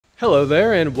Hello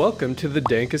there and welcome to the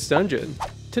Dankest Dungeon.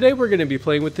 Today we're going to be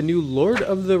playing with the new Lord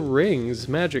of the Rings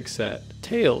magic set,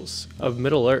 Tales of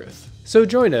Middle-earth. So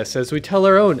join us as we tell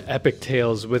our own epic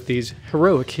tales with these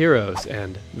heroic heroes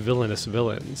and villainous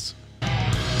villains.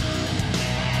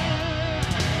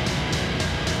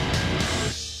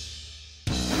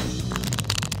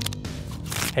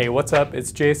 Hey, what's up?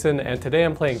 It's Jason and today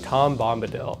I'm playing Tom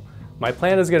Bombadil. My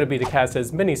plan is going to be to cast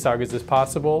as many sagas as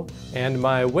possible, and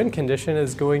my win condition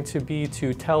is going to be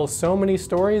to tell so many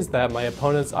stories that my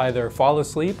opponents either fall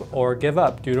asleep or give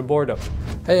up due to boredom.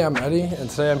 Hey, I'm Eddie, and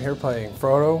today I'm here playing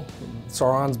Frodo,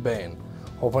 Sauron's Bane.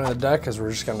 Opening the deck as we're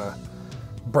just gonna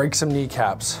break some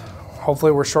kneecaps.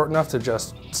 Hopefully we're short enough to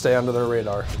just stay under their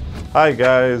radar. Hi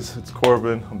guys, it's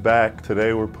Corbin. I'm back.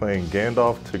 Today we're playing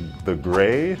Gandalf the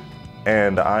Grey,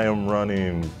 and I am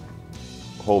running,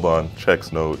 hold on,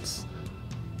 checks notes.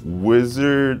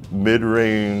 Wizard,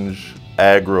 mid-range,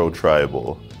 aggro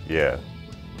tribal. Yeah,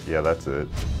 that's it.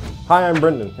 Hi, I'm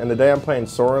Brendan, and today I'm playing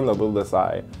Sauron the Lidless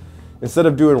Eye. Instead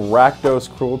of doing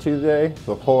Rakdos cruelty today,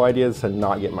 the whole idea is to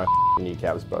not get my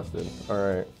kneecaps busted.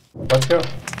 Alright. Let's go.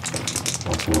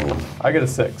 I get a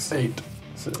 6. 8.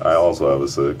 I also have a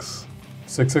 6.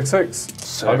 6, 6,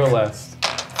 6. I'll go last.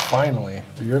 Finally,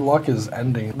 your luck is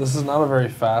ending. This is not a very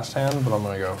fast hand, but I'm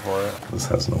gonna go for it. This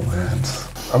has no lands.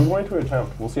 I'm going to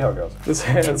attempt. We'll see how it goes. This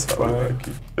hand's fine.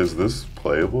 Is this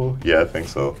playable? Yeah, I think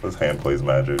so. This hand plays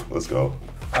magic. Let's go.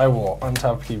 I will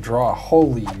untap, keep, draw.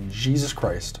 Holy Jesus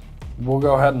Christ. We'll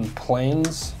go ahead and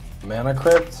plains, mana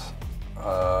crypt,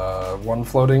 one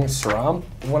floating Sauron.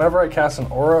 Whenever I cast an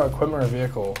aura, equipment, or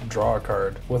vehicle, draw a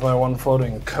card with my one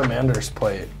floating commander's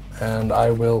plate, and I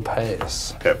will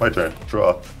pass. Okay, my turn.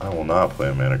 Draw. I will not play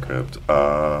a mana crypt.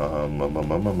 What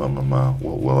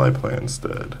will I play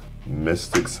instead?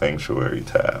 Mystic Sanctuary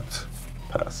tapped.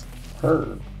 Pass.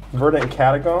 Heard. Verdant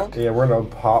Catacombs? Yeah, we're gonna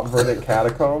pop Verdant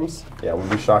Catacombs. Yeah, we'll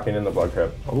be shocking in the Blood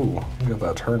Crypt. Ooh, look at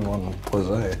that turn one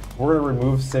Plazé. We're gonna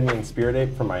remove Simeon Spirit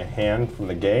Ape from my hand from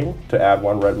the game to add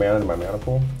 1 red mana to my mana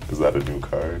pool. Is that a new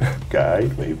card?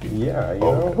 Guide, maybe? Yeah, you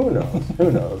know, who knows?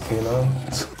 Who knows, you know?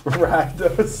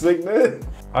 Rakdos Signet.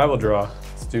 I will draw.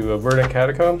 Let's do a Verdant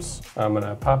Catacombs. I'm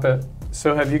gonna pop it.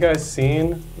 So have you guys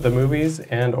seen the movies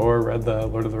and or read the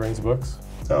Lord of the Rings books?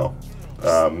 No.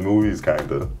 Movies,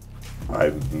 kinda.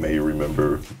 I may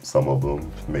remember some of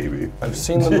them, maybe. I've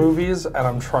seen the movies and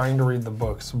I'm trying to read the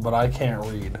books, but I can't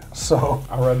read, so.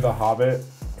 I read The Hobbit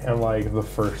and like the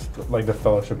first, like the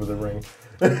Fellowship of the Ring.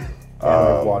 And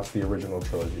I've watched the original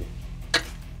trilogy.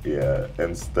 Yeah,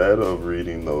 instead of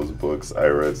reading those books, I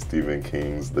read Stephen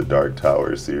King's The Dark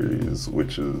Tower series,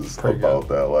 which is about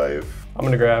that life. I'm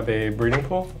gonna grab a breeding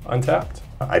pool, untapped.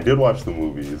 I did watch the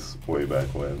movies way back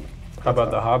when. How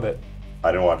about The Hobbit? I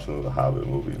didn't watch the Hobbit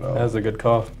movie, no. That was a good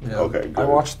call. Yeah. Okay, good. I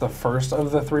watched the first of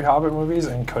the 3 Hobbit movies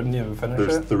and couldn't even finish it.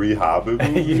 There's 3 Hobbit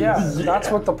movies? Yeah, that's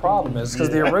what the problem is,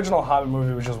 because the original Hobbit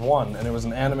movie was just 1, and it was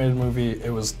an animated movie, it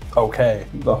was okay.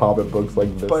 The Hobbit books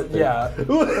like this. But yeah.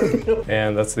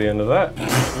 And that's the end of that.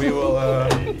 We will,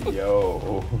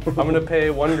 Yo. I'm gonna pay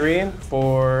 1 green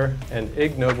for an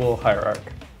ignoble hierarch,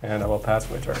 and I will pass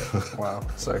my turn. Wow,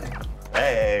 sick.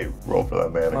 Hey, roll for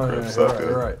that mana crypt, Yeah, sucker.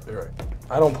 you're right.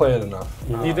 I don't play it enough.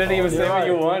 You didn't even say what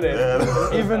you wanted.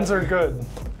 Yeah. Evens are good.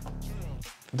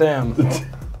 Damn.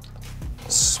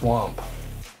 Swamp.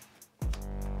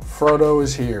 Frodo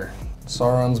is here.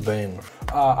 Sauron's Bane.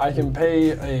 I can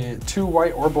pay a 2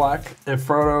 white or black if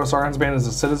Frodo, Sauron's Bane, is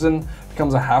a citizen,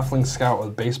 becomes a halfling scout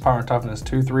with base power and toughness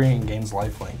 2/3 and gains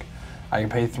lifelink. I can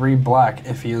pay 3 black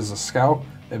if he is a scout.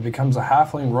 It becomes a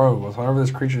halfling rogue with whenever this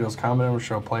creature deals combat damage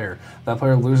to a player. That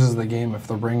player loses the game if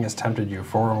the ring has tempted you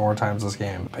 4 or more times this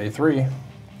game. Pay 3.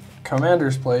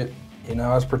 Commander's plate. He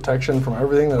now has protection from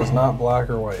everything that is not black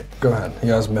or white. Go ahead. He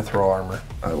has mithril armor.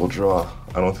 I will draw.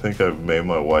 I don't think I've made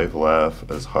my wife laugh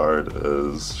as hard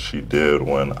as she did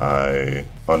when I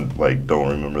don't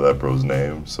remember that bro's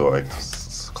name, so I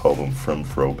called him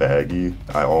Fro Baggy.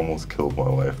 I almost killed my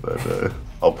wife that day.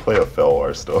 I'll play a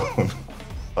Felwar Stone.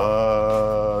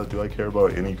 Do I care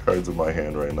about any cards in my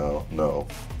hand right now? No.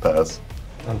 Pass.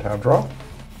 Untap, draw.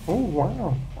 Oh,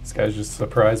 wow. This guy's just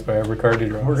surprised by every card he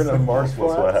draws. We're gonna marsh That's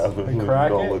what flats happens when and you crack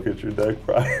don't it. look at your deck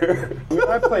prior.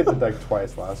 I played the deck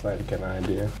twice last night to get an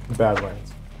idea.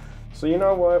 Badlands. So you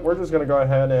know what? We're just gonna go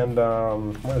ahead and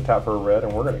I'm gonna tap for a red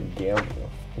and we're gonna gamble.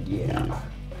 Yeah.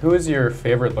 Who is your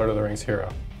favorite Lord of the Rings hero?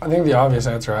 I think the obvious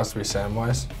answer has to be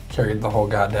Samwise. Carried the whole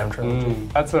goddamn trilogy.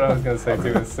 That's what I was gonna say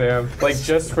too, is Sam. Like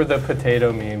just for the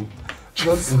potato meme.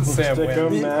 Sam Stick 'em,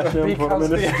 wins. mash 'em, put 'em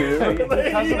in a stew.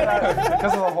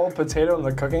 Because of the whole potato and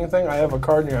the cooking thing, I have a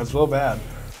card in here that's real bad.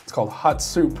 It's It's called Hot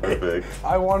Soup. Perfect.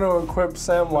 I want to equip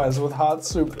Samwise with Hot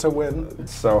Soup to win.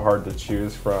 It's so hard to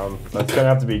choose from. That's gonna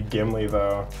have to be Gimli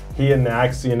though. He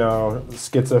enacts, you know,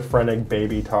 schizophrenic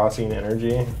baby tossing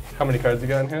energy. How many cards you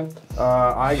got in hand?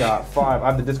 I got 5. I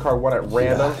have to discard one at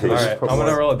random. All right, I'm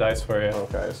gonna roll a dice for you.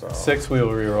 Okay, so 6 we will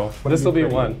reroll. This will be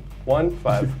 1. 1,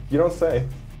 5. you don't say.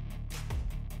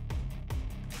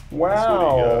 That's what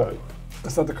Wow. he got.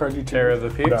 Is that the card you Terror took?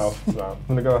 of the Peaks. No, it's not. I'm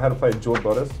gonna go ahead and play Jeweled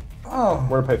Lotus. Oh.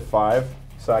 We're gonna pay 5,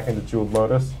 sacking the Jeweled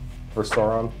Lotus for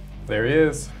Sauron. There he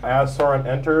is. As Sauron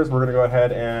enters, we're gonna go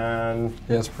ahead and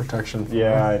He has protection. From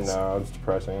yeah, I us. know it's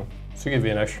depressing. This will give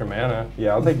you an extra mana.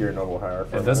 Yeah, I'll take your Noble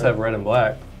Hierarch. It does have red and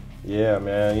black. Yeah,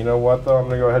 man. You know what though? I'm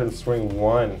gonna go ahead and swing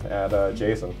 1 at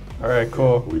Jason. All right,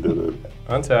 cool. We did it.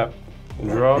 Untap.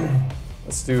 Draw.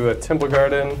 Let's do a Temple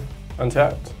Garden.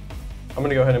 Untapped. I'm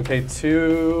gonna go ahead and pay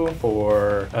 2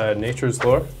 for Nature's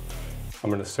Lore. I'm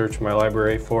gonna search my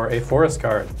library for a forest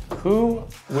card. Who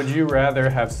would you rather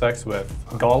have sex with,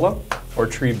 Gollum or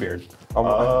Treebeard? I'm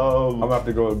gonna have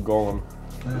to go with Golem.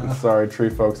 Sorry, tree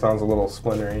folk sounds a little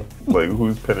splintery. Like,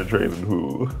 who's penetrating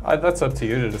who? That's up to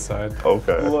you to decide.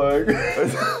 Okay. Look.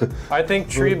 I think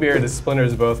Treebeard is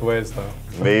splinters both ways, though.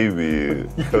 Maybe.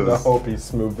 I 'Cause- hope he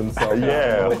smoothed himself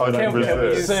yeah, out.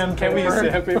 100%. Can we use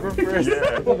sandpaper first? Yeah.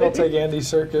 I think I'll take Andy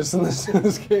Serkis in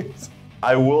this case.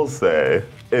 I will say,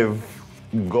 if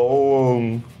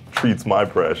Golem treats my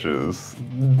precious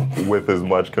with as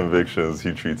much conviction as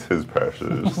he treats his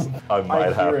precious, I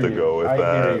might have to go with I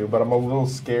that. hear you, but I'm a little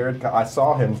scared. I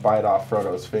saw him bite off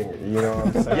Frodo's finger. You know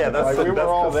what I'm saying? Yeah, that's like, we were that's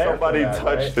all 'cause there. somebody for that,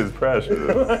 touched right? his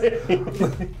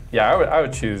precious. Yeah, I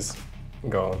would choose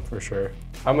Gollum for sure.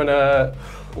 I'm gonna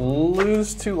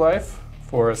lose 2 life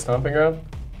for a Stomping Ground,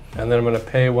 and then I'm gonna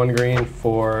pay 1 green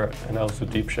for an Elves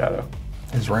with Deep Shadow.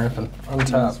 He's rampant.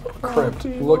 Untap. Crypt.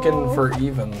 Looking for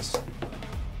evens.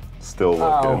 Still looking.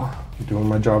 Ow. You're doing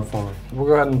my job for me. We'll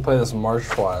go ahead and play this Marsh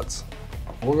Flats.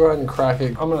 We'll go ahead and crack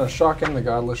it. I'm gonna shock in the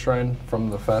Godless Shrine from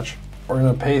the fetch. We're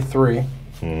gonna pay 3.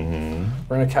 Mm-hmm.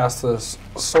 We're gonna cast this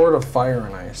Sword of Fire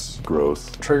and Ice.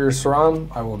 Gross. Trigger Sauron,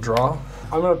 I will draw.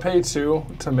 I'm gonna pay 2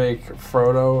 to make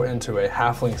Frodo into a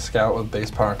Halfling Scout with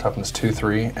base power and toughness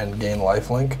 2/3 and gain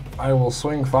lifelink. I will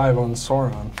swing 5 on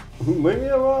Sauron. Leave me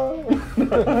alone.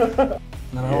 Then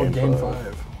I will Gain gain 5.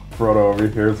 5. Frodo over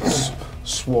here is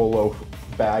swallow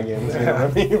Baggins. You know what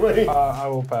I mean? Like, I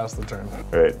will pass the turn.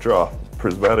 All right, draw.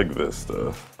 Prismatic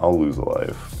Vista. I'll lose a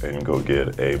life and go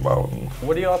get a mountain.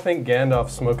 What do y'all think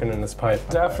Gandalf's smoking in his pipe?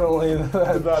 Definitely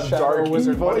that that Shadow dark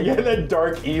Wizard. evil, yeah, that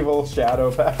dark evil shadow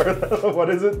power.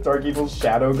 What is it? Dark evil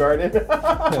shadow garden.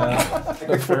 Yeah.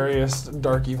 Nefarious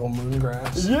Dark Evil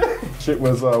Moongrass. Yeah. Shit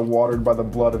was watered by the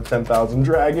blood of 10,000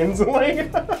 dragons. Like.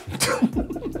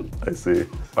 I see.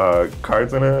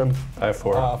 Cards in hand. I have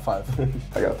 4. 5.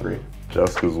 I got 3.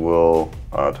 Jessica's will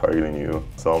targeting you.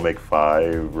 So I'll make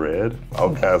 5 red.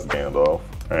 I'll cast Gandalf.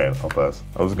 Alright, I'll pass.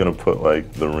 I was gonna put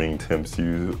like the ring tempts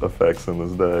you effects in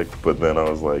this deck, but then I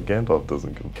was like, Gandalf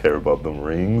doesn't care about them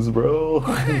rings, bro.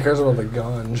 Who cares about the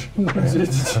gunge?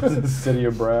 City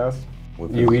of Brass.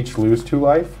 With You his- each lose 2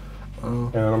 life.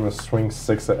 And I'm gonna swing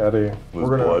 6 at Eddie. With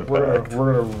blood pact.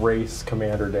 We're gonna race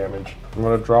commander damage. I'm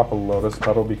gonna drop a Lotus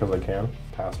Petal because I can.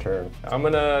 Pass turn. I'm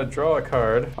gonna draw a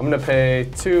card. I'm gonna pay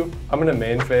 2. I'm gonna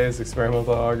main phase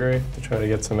Experimental Augury to try to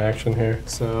get some action here.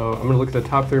 So I'm gonna look at the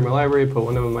top 3 of my library, put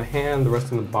 1 of them in my hand, the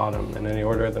rest in the bottom, in any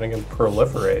order, then I can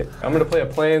proliferate. I'm gonna play a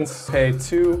Plains, pay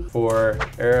 2 for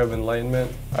Era of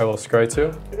Enlightenment. I will scry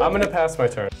 2. I'm gonna pass my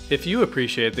turn. If you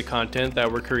appreciate the content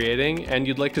that we're creating and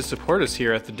you'd like to support us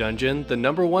here at the dungeon, the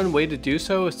 #1 way to do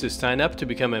so is to sign up to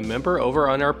become a member over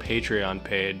on our Patreon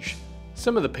page.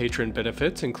 Some of the patron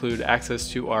benefits include access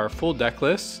to our full deck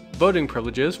lists, voting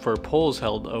privileges for polls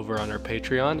held over on our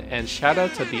Patreon, and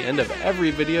shoutouts at the end of every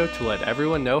video to let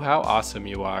everyone know how awesome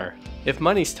you are. If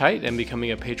money's tight and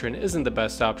becoming a patron isn't the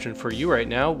best option for you right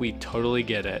now, we totally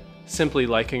get it. Simply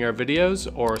liking our videos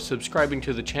or subscribing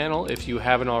to the channel if you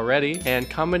haven't already, and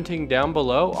commenting down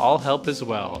below all help as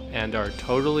well, and are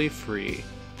totally free.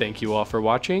 Thank you all for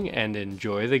watching and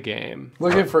enjoy the game.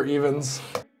 Looking for evens.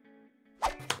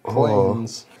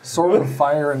 Planes. Sword of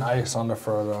Fire and Ice onto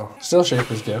Frodo. Still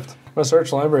Shaper's Gift. I'm gonna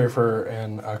search the library for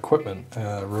an equipment,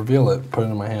 reveal it, put it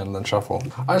in my hand, and then shuffle.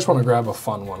 I just want to grab a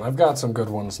fun one. I've got some good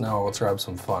ones now. Let's grab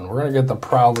some fun. We're gonna get the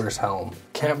Prowler's Helm.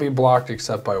 Can't be blocked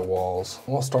except by walls.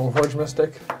 Well, Stormforge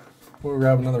Mystic. We'll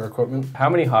grab another equipment. How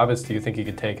many hobbits do you think you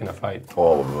could take in a fight?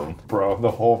 All of them. Bro,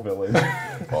 the whole village.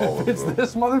 All of It's them.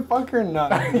 this motherfucker? No.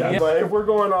 Yeah, but if we're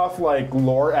going off like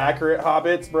lore accurate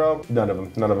hobbits, bro, none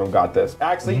of them got this.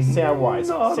 Actually, Samwise.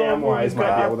 None of Samwise them might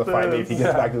be got able to fight me if he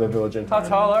gets back to the village in How time.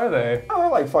 tall are they? Oh, they're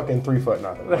like fucking 3 foot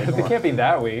nothing. Like, come They on. can't be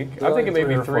that weak. They're I'm thinking like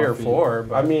maybe 3 or 4.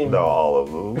 But I mean, No, all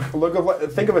of them.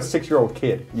 think of a 6-year-old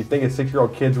kid. You think a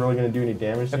 6-year-old kid's really gonna do any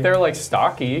damage to if you? they're like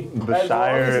stocky, The As long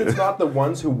Shire. as it's not the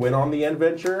ones who went on the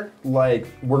adventure, like,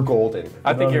 we're golden.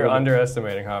 I think you're under.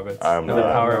 underestimating hobbits. I'm the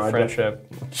not. power No, of I friendship.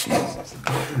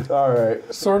 All right.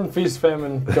 Sword and Feast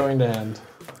Famine going to end.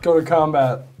 Go to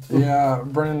combat. Yeah,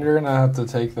 Brennan, you're gonna have to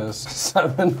take this.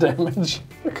 7 damage.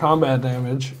 Combat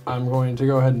damage. I'm going to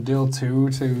go ahead and deal 2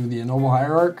 to the Ennoble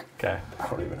Hierarch. Okay. I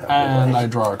don't even have And I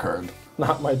draw a card.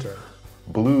 Not my turn.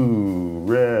 Blue,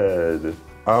 red.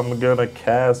 I'm gonna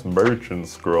cast Merchant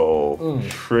Scroll.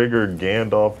 Trigger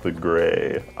Gandalf the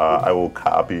Grey. I will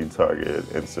copy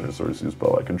target instant or sorcery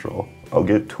spell I control. I'll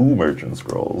get 2 Merchant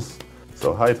Scrolls.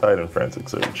 So High Tide and Frantic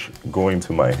Search going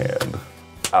to my hand.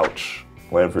 Ouch.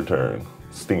 Land for turn.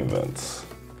 Steam Vents.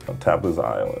 I'll tap this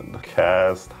island.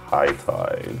 Cast High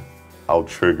Tide. I'll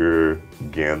trigger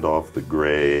Gandalf the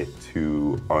Grey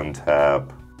to untap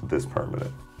this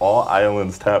permanent. All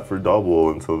islands tap for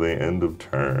double until the end of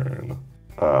turn.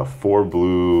 4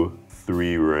 blue,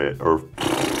 3 red, or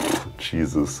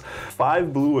Jesus.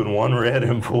 5 blue and 1 red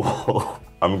in pool.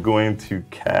 I'm going to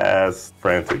cast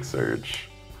Frantic Search.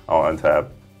 I'll untap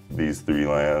these 3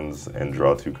 lands and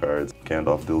draw 2 cards.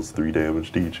 Gandalf deals 3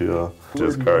 damage to each of you.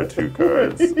 Discard 2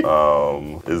 cards. Is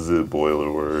it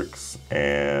Boilerworks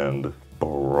and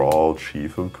Brawl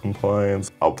Chief of Compliance?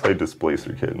 I'll play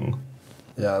Displacer Kitten.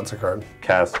 Yeah, that's a card.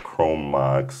 Cast Chrome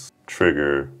Mox.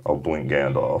 Trigger, I'll blink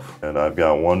Gandalf. And I've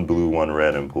got 1 blue, 1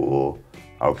 red in pool.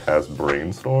 I'll cast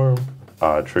Brainstorm.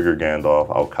 Trigger Gandalf,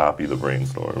 I'll copy the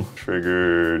Brainstorm.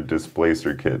 Trigger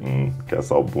Displacer Kitten, guess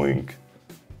I'll blink.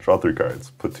 Draw 3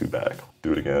 cards, put 2 back.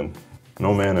 Do it again.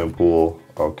 No mana in pool,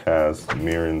 I'll cast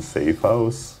Mirren Safe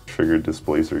House. Trigger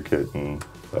Displacer Kitten.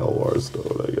 Elwar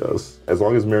Stone, I guess. As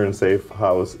long as Mirren Safe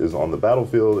House is on the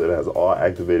battlefield, it has all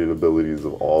activated abilities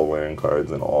of all land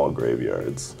cards in all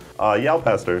graveyards. Yeah, I'll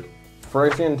pass turn.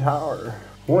 Frisian Tower.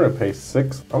 We're gonna pay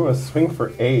 6. I'm gonna swing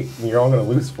for 8, and you're all gonna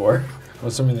lose 4. I'm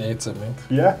assuming the 8's at me.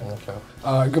 Yeah.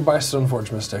 Okay. Goodbye,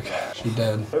 Stoneforge Mystic. She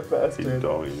dead. You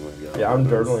don't even got Yeah, I'm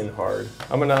this. dirtling hard.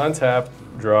 I'm gonna untap,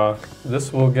 draw.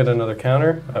 This will get another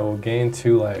counter. I will gain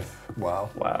 2 life. Wow.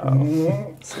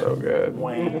 Wow. So good.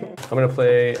 I'm gonna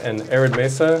play an Arid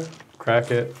Mesa,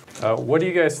 crack it. What do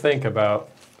you guys think about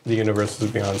the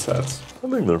Universes Beyond sets? I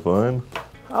think they're fine.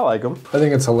 I like them. I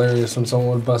think it's hilarious when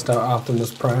someone would bust out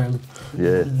Optimus Prime.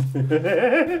 Yeah.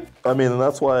 I mean, and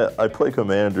that's why I play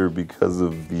Commander, because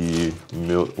of the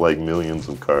millions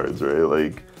of cards, right?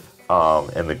 Like,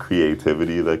 and the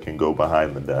creativity that can go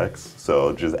behind the decks.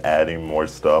 So just adding more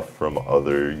stuff from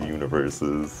other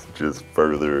universes just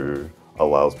further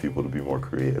allows people to be more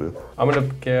creative. I'm gonna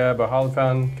grab a Hollow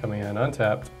Fountain coming in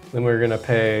untapped. Then we're gonna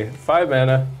pay 5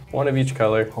 mana, 1 of each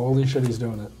color. Holy shit, he's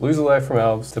doing it. Lose a life from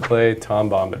elves to play Tom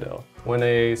Bombadil. When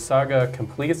a saga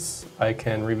completes, I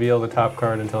can reveal the top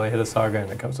card until I hit a saga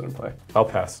and it comes into play. I'll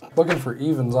pass. Looking for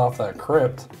evens off that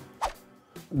crypt.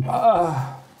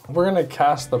 We're gonna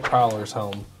cast the Prowler's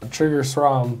Helm. Trigger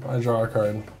Srom, I draw a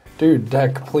card. Dude,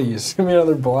 deck, please. Give me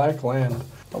another black land.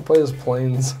 I'll play his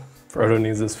plains. Frodo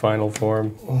needs his final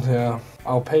form. Yeah.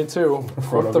 I'll pay 2. Flip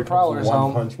Frodo the becomes Prowler's One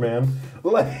Helm. Punch Man.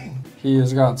 Like, He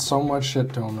has got so much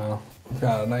shit to him now.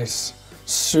 Got a nice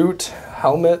suit,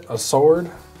 helmet, a sword.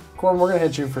 Corbin, we're gonna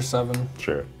hit you for 7.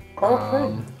 Sure.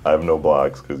 okay. I have no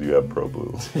blocks because you have Pro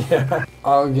Blue. Yeah.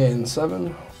 I'll gain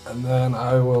 7, and then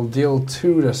I will deal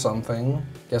 2 to something.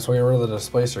 Guess we'll get rid of the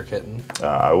Displacer Kitten.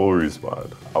 I will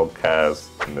respond. I'll cast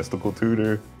Mystical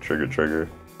Tutor, trigger.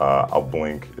 I'll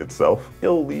blink itself.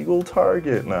 Illegal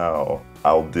target now.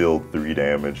 I'll deal 3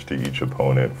 damage to each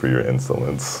opponent for your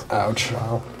insolence. Ouch.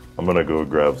 Wow. I'm gonna go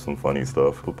grab some funny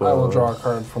stuff. I will draw a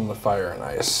card from the Fire and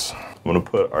Ice. I'm gonna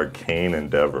put Arcane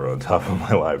Endeavor on top of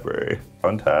my library.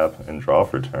 Untap and draw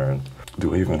for turn.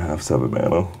 Do I even have 7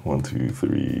 mana? 1, 2,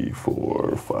 3,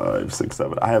 4, 5, 6,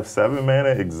 7. I have 7 mana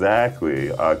exactly,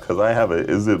 because I have a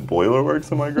Is It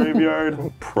Boilerworks in my graveyard?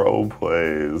 Pro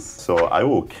plays. So I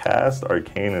will cast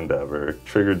Arcane Endeavor,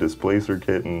 trigger Displacer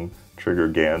Kitten, trigger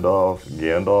Gandalf.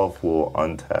 Gandalf will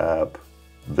untap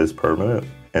this permanent,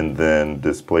 and then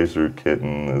Displacer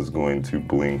Kitten is going to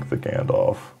blink the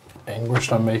Gandalf.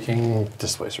 Anguished on making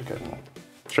Displacer Kitten.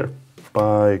 Sure.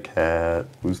 Bye, cat.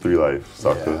 Lose 3 life.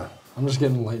 Sucked Yeah. I'm just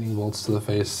getting lightning bolts to the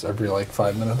face every like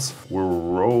 5 minutes. We're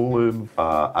rolling.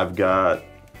 I've got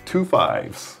 2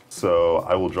 5s. So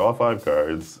I will draw 5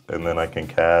 cards, and then I can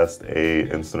cast a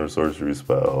instant or sorcery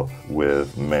spell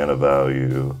with mana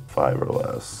value 5 or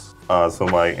less. So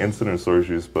my instant or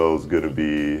sorcery spell is going to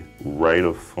be Rite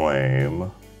of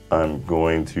Flame. I'm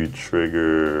going to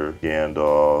trigger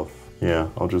Gandalf. Yeah,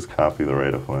 I'll just copy the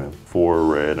Rite of Flame. 4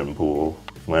 red and pool.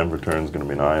 Land return is going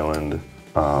to be an island.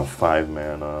 5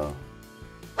 mana.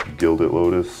 Gilded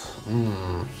Lotus.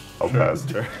 I'll pass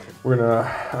turn. We're gonna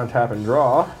untap and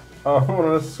draw. I'm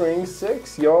gonna swing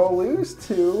 6. Y'all lose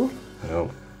 2.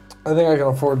 Yep. I think I can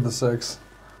afford the 6.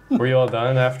 Were you all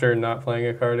done after not playing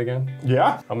a card again?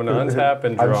 Yeah. I'm gonna untap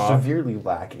and draw. I'm severely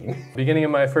lacking. Beginning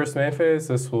of my first main phase,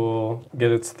 this will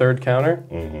get its 3rd counter.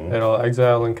 It'll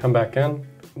exile and come back in.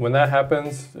 When that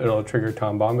happens, it'll trigger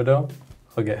Tom Bombadil.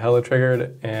 I'll get hella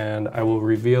triggered, and I will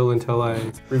reveal until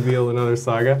I reveal another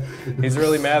saga. He's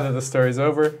really mad that the story's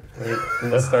over.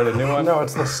 Let's start a new one. No,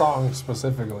 it's the song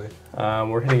specifically.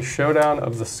 We're hitting Showdown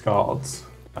of the Scalds.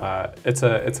 It's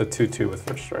a 2/2 with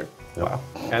first strike. Wow.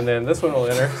 And then this one will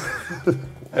enter.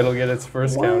 It'll get its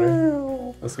first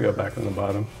counter. Let's go back on the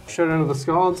bottom. Showdown of the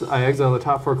Scalds. I exile the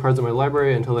top 4 cards of my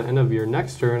library until the end of your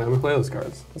next turn. I'm gonna play those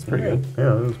cards. That's pretty good.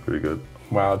 Yeah, that was pretty good.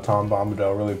 Wow, Tom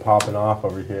Bombadil really popping off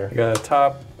over here. I got a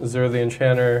top, Zero the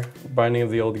Enchanter, Binding of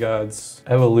the Old Gods,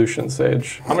 Evolution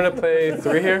Sage. I'm gonna play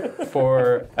 3 here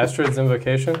for Estrid's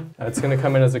Invocation. It's gonna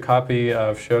come in as a copy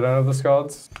of Showdown of the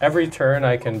Scalds. Every turn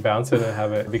I can bounce it and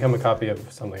have it become a copy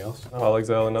of something else. I'll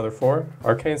exile another 4.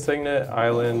 Arcane Signet,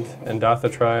 Island, and Datha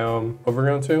Triome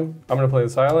Overgrown Tomb. I'm gonna play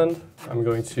this island. I'm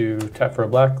going to tap for a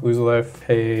black, lose a life,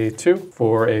 pay 2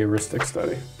 for a Rhystic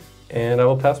Study. And I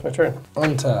will pass my turn.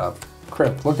 Untap.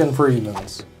 Crypt, looking for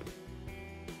evens.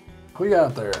 Who you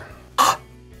got there?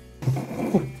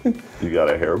 You got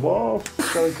a hairball?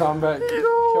 Got a combat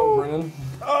kill Brennan.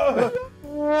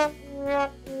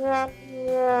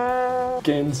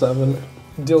 Gain 7.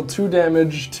 Deal 2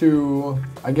 damage to,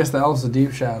 I guess that was the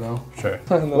Deep Shadow. Sure.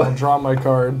 And then I'll draw my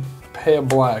card. Pay a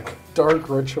black. Dark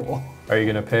Ritual. Are you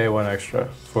gonna pay 1 extra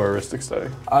for a Rhystic Study?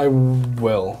 I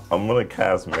will. I'm gonna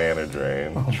cast Mana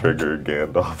Drain, trigger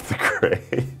Gandalf the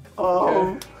Grey.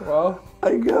 Okay. Well,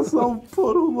 I guess I'll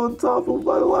put him on top of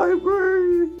my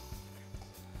library.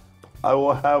 I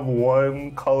will have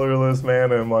 1 colorless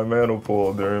mana in my mana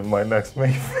pool during my next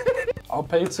main phase. I'll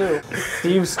pay 2.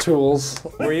 Thieves' Tools.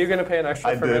 Were you gonna pay an extra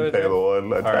I for did Mana pay Drain? the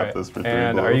 1. I All tapped right. this for 3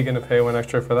 And blue. are you gonna pay 1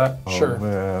 extra for that? Sure. Oh,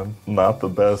 man. Not the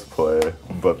best play,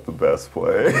 but the best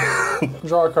play.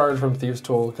 Draw a card from Thieves'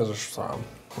 Tool because of Shazam.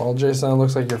 Well, Jason, it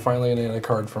looks like you're finally getting a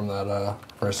card from that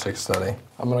Rhystic Study.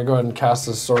 I'm going to go ahead and cast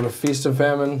this Sword of Feast of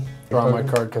Famine. Draw my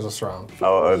card because of Shazam.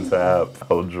 I'll untap.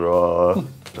 I'll draw.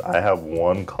 I have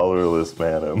 1 colorless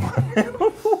mana in my mana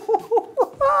pool.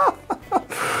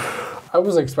 I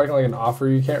was expecting like an offer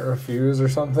you can't refuse or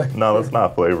something. No, that's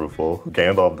not flavorful.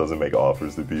 Gandalf doesn't make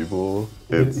offers to people.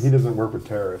 He doesn't work with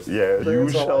terrorists. Yeah, you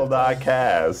shall not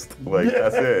cast. Like,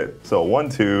 that's it. So 1,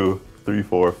 2, 3,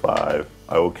 4, 5.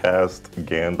 I will cast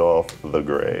Gandalf the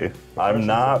Grey. I'm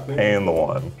not paying the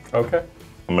 1. Okay.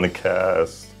 I'm going to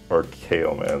cast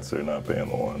Archaeomancer, not paying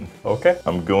the 1. Okay.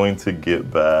 I'm going to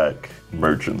get back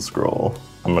Merchant Scroll.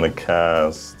 I'm going to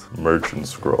cast Merchant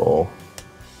Scroll.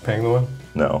 Paying the 1?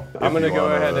 No. I'm If gonna you go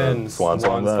wanna ahead and Swan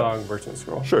Song that. Merchant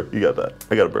Scroll. Sure, you got that.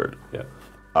 I got a bird. Yeah.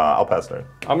 I'll pass turn.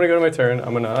 I'm gonna go to my turn.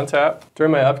 I'm gonna untap.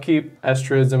 During my upkeep,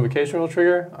 Estrid's Invocation will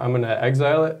trigger. I'm gonna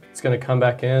exile it. It's gonna come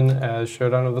back in as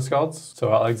Showdown of the Scalds. So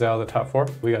I'll exile the top 4.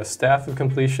 We got Staff of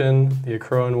Completion, the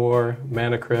Akroan War,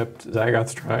 Mana Crypt,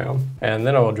 Zagoth's Triumph, and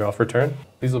then I will draw for turn.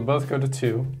 These will both go to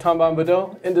 2. Tom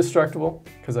Bombadil, indestructible,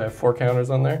 because I have 4 counters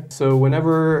on there. So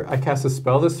whenever I cast a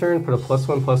spell this turn, put a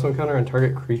 +1/+1 counter on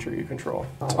target creature you control.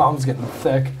 Tom's getting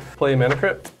thick. Play Mana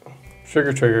Crypt,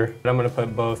 trigger, and I'm gonna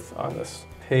put both on this.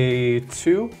 Pay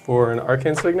 2 for an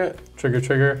Arcane Signet,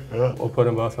 trigger. Yeah. We'll put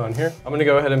them both on here. I'm gonna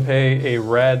go ahead and pay a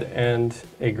red and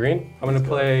a green. I'm gonna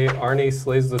play Arnie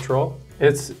Slays the Troll.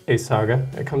 It's a saga.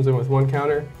 It comes in with 1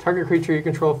 counter. Target creature you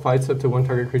control fights up to 1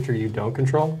 target creature you don't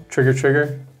control.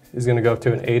 Trigger is gonna go up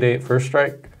to an 8/8 first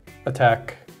strike.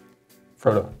 Attack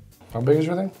Frodo. How big is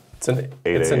your thing? It's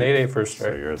an 8/8 first So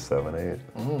strike. you're a 7/8.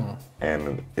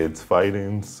 And it's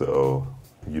fighting, so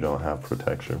you don't have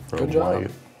protection from Good job.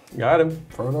 light. Got him.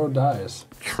 Frodo dies.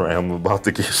 I'm about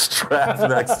to get strapped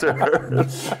next turn.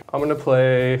 I'm gonna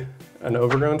play an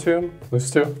Overgrown Tomb,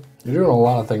 lose 2. You're doing a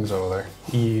lot of things over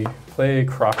there. Play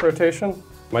Crop Rotation.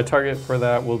 My target for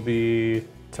that will be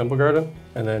Temple Garden,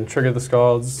 and then trigger the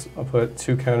Scalds. I'll put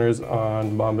 2 counters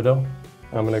on Bombadil.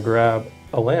 I'm gonna grab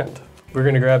a land. We're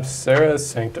gonna grab Sarah's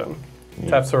Sanctum.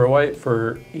 Tap 0 white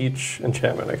for each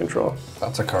enchantment I control.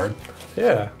 That's a card.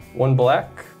 Yeah, 1 black,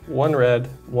 1 red,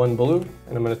 1 blue,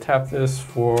 and I'm gonna tap this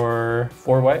for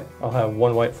 4 white. I'll have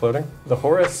 1 white floating. The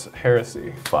Horus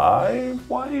Heresy. 5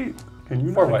 white? Can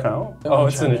you 4 not white. count? Oh,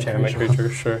 it's an enchantment creature,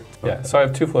 sure. Yeah, so I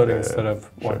have 2 floating instead of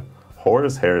 1. Sure.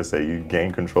 Horus Heresy, you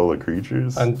gain control of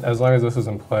creatures? And as long as this is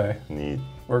in play. Neat.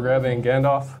 We're grabbing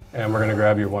Gandalf, and we're gonna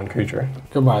grab your 1 creature.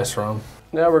 Goodbye, Sauron.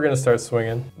 Now we're gonna start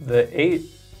swinging. The 8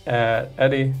 at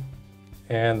Eddie,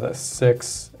 and the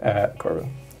 6 at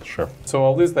Corbin. Sure. So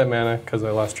I'll lose that mana because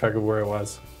I lost track of where I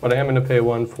was. But I am gonna pay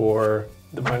 1 for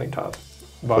the Binding Top.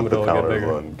 Put Bombadil the will get counters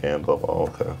bigger. on Gandalf. Oh,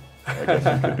 okay. I guess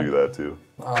you could do that too.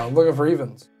 Looking for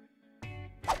evens.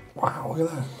 Wow, look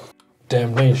at that.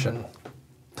 Damnation.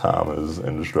 Tom is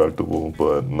indestructible,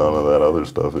 but none of that other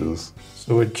stuff is.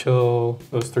 So we'd kill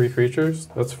those 3 creatures.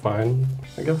 That's fine,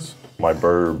 I guess. My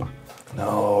burb.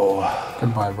 No.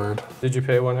 Goodbye, bird. Did you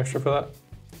pay 1 extra for that?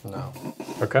 No.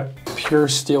 Okay. Pure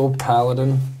Steel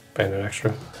Paladin. Paying an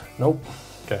extra. Nope.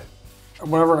 Okay.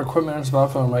 Whenever an equipment enters the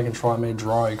battlefield under my control, I may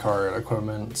draw a card.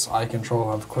 Equipments I control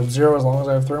have equipped 0 as long as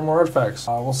I have 3 more artifacts.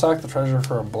 We'll sack the treasure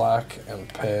for a black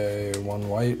and pay 1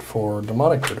 white for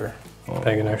Demonic Tutor.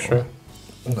 Paying an extra.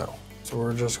 No. So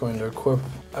we're just going to equip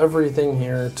everything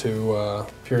here to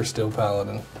Pure Steel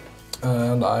Paladin.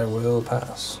 And I will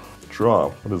pass. Draw.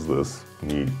 What is this?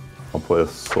 Neat. I'll play a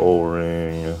Soul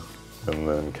Ring and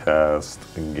then cast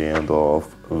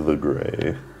Gandalf the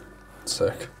Grey.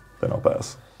 Sick. Then I'll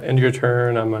pass. End your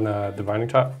turn, I'm gonna Divining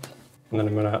Top. And then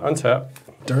I'm gonna untap.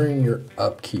 During your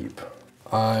upkeep,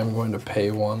 I'm going to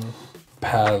pay 1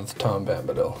 Path Tom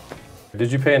Bombadil.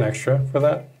 Did you pay an extra for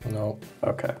that? No.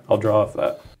 Okay, I'll draw off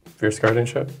that. Fierce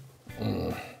Guardianship.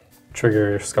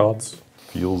 Trigger your Scalds.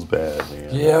 Feels bad,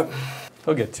 man. Yep.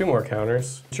 He'll get 2 more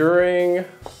counters. During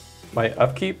my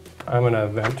upkeep, I'm gonna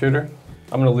Vamp Tutor.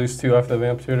 I'm gonna lose 2 off the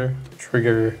Vamp Tutor.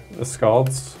 Trigger the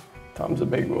Scalds. Tom's a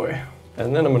big boy.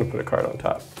 And then I'm gonna put a card on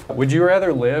top. Would you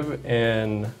rather live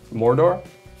in Mordor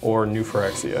or New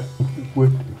Phyrexia? I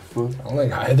don't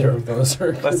think either of those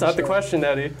are. That's not the question,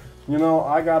 Eddie. You know,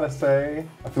 I gotta say,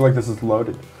 I feel like this is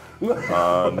loaded. New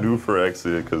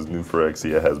Phyrexia, because New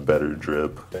Phyrexia has better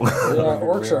drip. Yeah,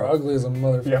 orcs are ugly as a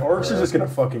motherfucker. Yeah, orcs are just gonna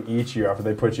fucking eat you after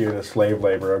they put you into slave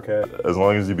labor, okay? As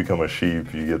long as you become a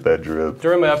sheep, you get that drip.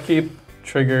 During my upkeep,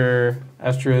 trigger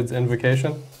Astrid's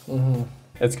Invocation.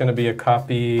 It's going to be a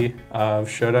copy of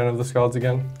Showdown of the Scalds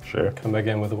again. Sure. Come back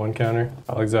in with a 1 counter.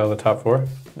 I'll exile the top 4.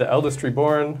 The Eldest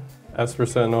Reborn, Esper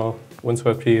Sentinel,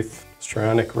 Windswept Heath,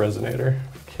 Stronic Resonator.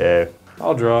 Okay.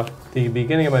 I'll draw. The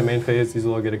beginning of my main phase, these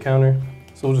will all get a counter.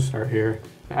 So we'll just start here.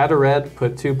 Add a red,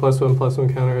 put 2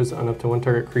 +1/+1 counters on up to 1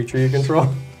 target creature you control.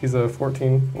 He's a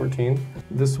 14/14.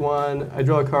 This one, I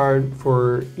draw a card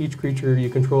for each creature you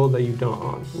control that you don't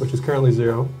own, which is currently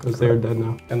 0, because they are dead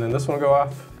now. And then this one will go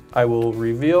off. I will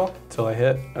reveal till I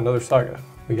hit another saga.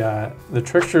 We got the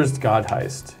Trickster's God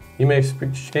Heist. You may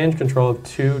exchange control of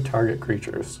 2 target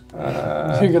creatures.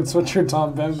 You can switch your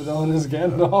Tom Bombadil and his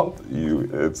Gandalf.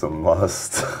 It's a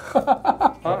must.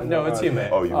 No, it's you may.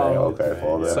 Oh, you may? Okay,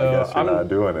 well then So I guess you're not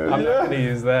doing it. I'm not going to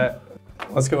use that.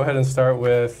 Let's go ahead and start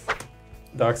with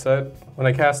Dockside. When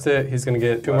I cast it, he's going to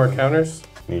get 2 more counters.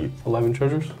 Neat. 11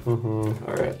 treasures. All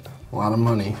right. A lot of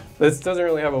money. This doesn't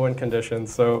really have a win condition,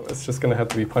 so it's just gonna have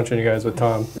to be punching you guys with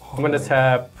Tom. I'm gonna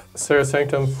tap Sarah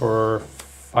Sanctum for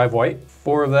 5 white,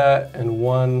 4 of that, and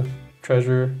 1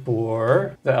 treasure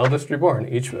for the Eldest Reborn.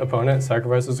 Each opponent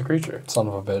sacrifices a creature. Son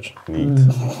of a bitch.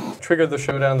 Neat. Trigger the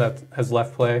Showdown that has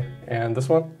left play, and this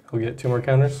one, he'll get 2 more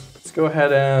counters. Let's go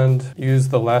ahead and use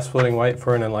the last floating white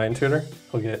for an Enlightened Tutor.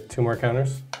 He'll get 2 more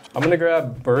counters. I'm gonna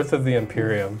grab Birth of the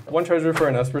Imperium. 1 treasure for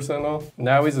an Esper Sentinel.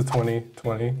 Now he's a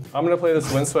 20/20. I'm gonna play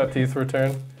this Windswept Heath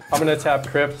return. I'm gonna tap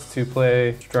Crypt to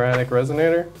play Stronic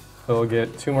Resonator. He'll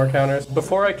get 2 more counters.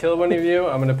 Before I kill one of you,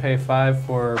 I'm gonna pay 5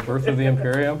 for Birth of the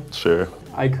Imperium. Sure.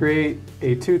 I create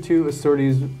a 2/2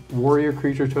 Astartes warrior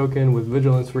creature token with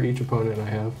vigilance for each opponent I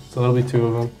have. So that'll be 2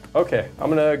 of them. Okay, I'm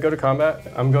gonna go to combat.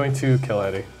 I'm going to kill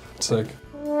Eddie. Sick.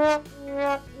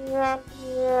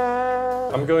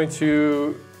 I'm going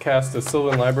to cast a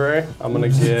Sylvan Library. I'm gonna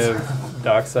give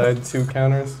Dockside 2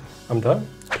 counters. I'm done.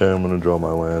 Okay, I'm gonna draw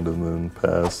my land and then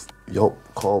pass. Yup,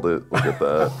 called it. Look at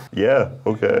that. Yeah,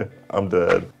 okay. I'm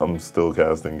dead. I'm still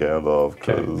casting Gandalf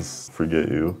because forget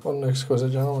you. What an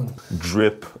exquisite gentleman.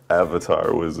 Drip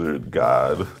Avatar Wizard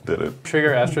God did it.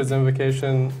 Trigger Astrid's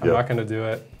Invocation. I'm Yep. not gonna do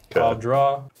it. Okay. I'll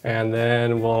draw. And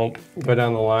then we'll go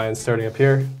down the line starting up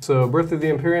here. So Birth of the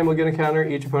Imperium will get a counter.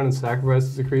 Each opponent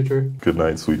sacrifices a creature. Good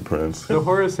night, sweet prince. The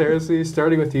Horus Heresy,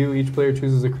 starting with you, each player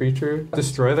chooses a creature.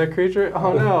 Destroy that creature?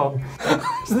 Oh no.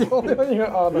 It's the only one you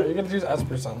oh no, you're gonna choose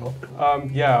Esper Sentinel.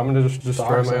 Yeah, I'm gonna just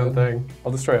destroy my own thing.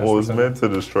 I'll destroy it. Well, it's meant to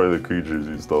destroy the creatures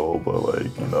you stole, but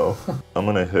like, you know. I'm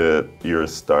gonna hit your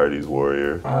Astartes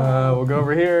warrior. We'll go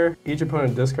over here. Each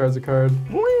opponent discards a card.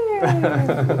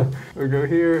 We'll go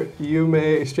here. You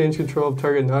may exchange control of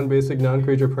target non-basic,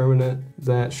 non-creature permanent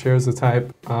that shares the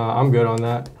type. I'm good on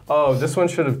that. Oh, this one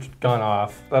should have gone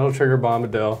off. That'll trigger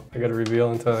Bombadil. I gotta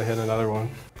reveal until I hit another one.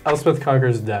 Elspeth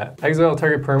Conquers Debt. Exile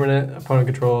target permanent opponent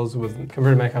controls with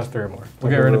converted mana cost 3 or more.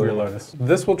 We'll get rid of your Lotus.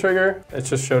 This will trigger.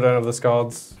 It's just Showdown of the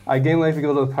Scalds. I gain life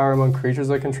equal to the power among creatures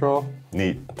I control.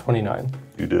 Neat. 29.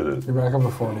 You did it. You're back up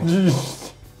to 40.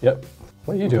 Yep.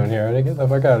 What are you doing here? I didn't get the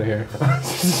fuck out of here.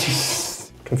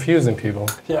 Confusing people.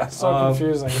 Yeah, so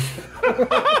confusing.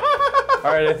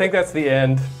 All right, I think that's the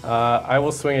end. I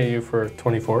will swing at you for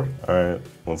 24. All right,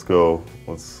 let's go.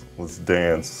 Let's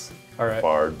dance. All right.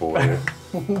 Bard boy.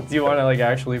 Do you want to like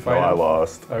actually fight? No, I him?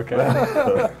 lost.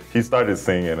 Okay. He started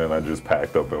singing and I just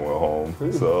packed up and went home.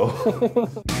 So.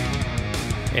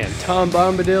 And Tom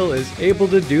Bombadil is able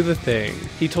to do the thing.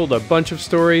 He told a bunch of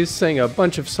stories, sang a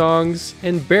bunch of songs,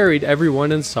 and buried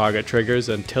everyone in saga triggers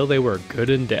until they were good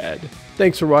and dead.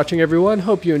 Thanks for watching, everyone.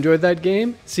 Hope you enjoyed that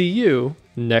game. See you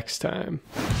next time.